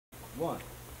One,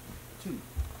 two,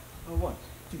 one,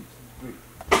 two, three.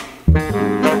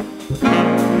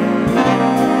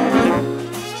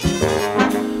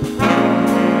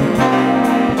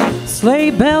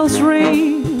 Sleigh bells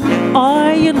ring,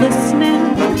 are you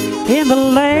listening? In the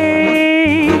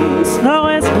lane, snow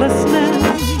is glistening.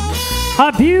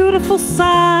 A beautiful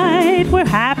sight, we're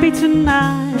happy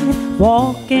tonight,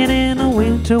 walking in a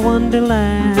winter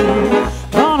wonderland.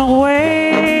 Gone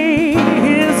away,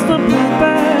 here's the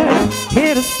bluebird,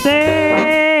 here to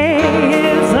stay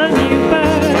is a new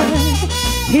bird.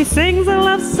 He sings a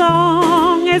love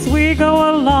song as we go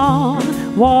along,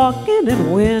 walking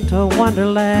in winter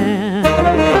wonderland.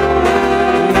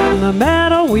 In the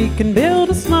meadow we can build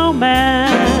a snowman,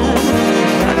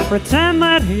 pretend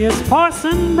that he is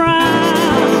Parson Brown.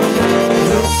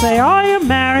 We'll say, are you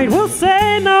married? We'll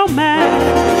say, no,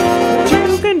 man, but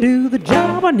you can do the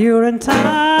job when you're in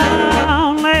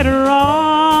town. Later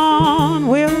on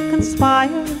we'll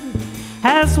conspire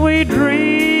as we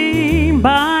dream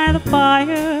by the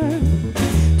fire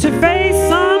to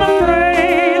face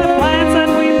unafraid the plans that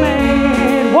we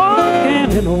made,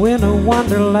 walking in a winter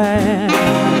wonderland.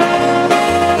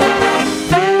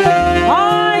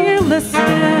 Are you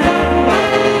listening?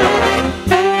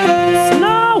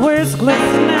 Snow is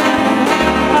glistening,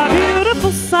 a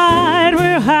beautiful sight.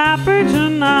 We're happy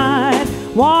tonight,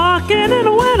 walking in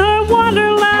a winter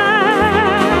wonderland.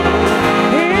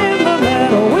 In the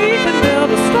meadow we can build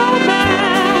a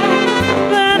snowman,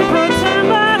 then pretend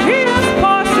that he is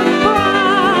Parson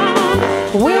Brown.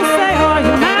 We'll say, are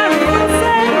you married? We'll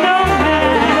say, no,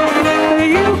 man,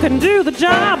 you can do the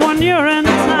job when you're in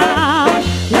town.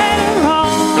 Later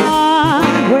on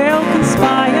we'll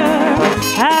conspire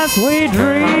as we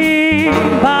dream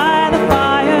by the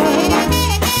fire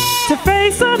to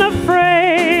face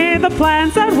unafraid the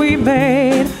plans that we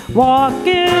made, walking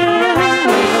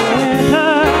in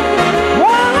a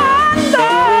wonderland.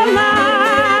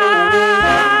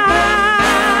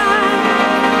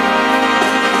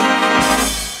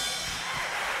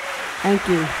 Thank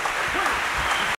you.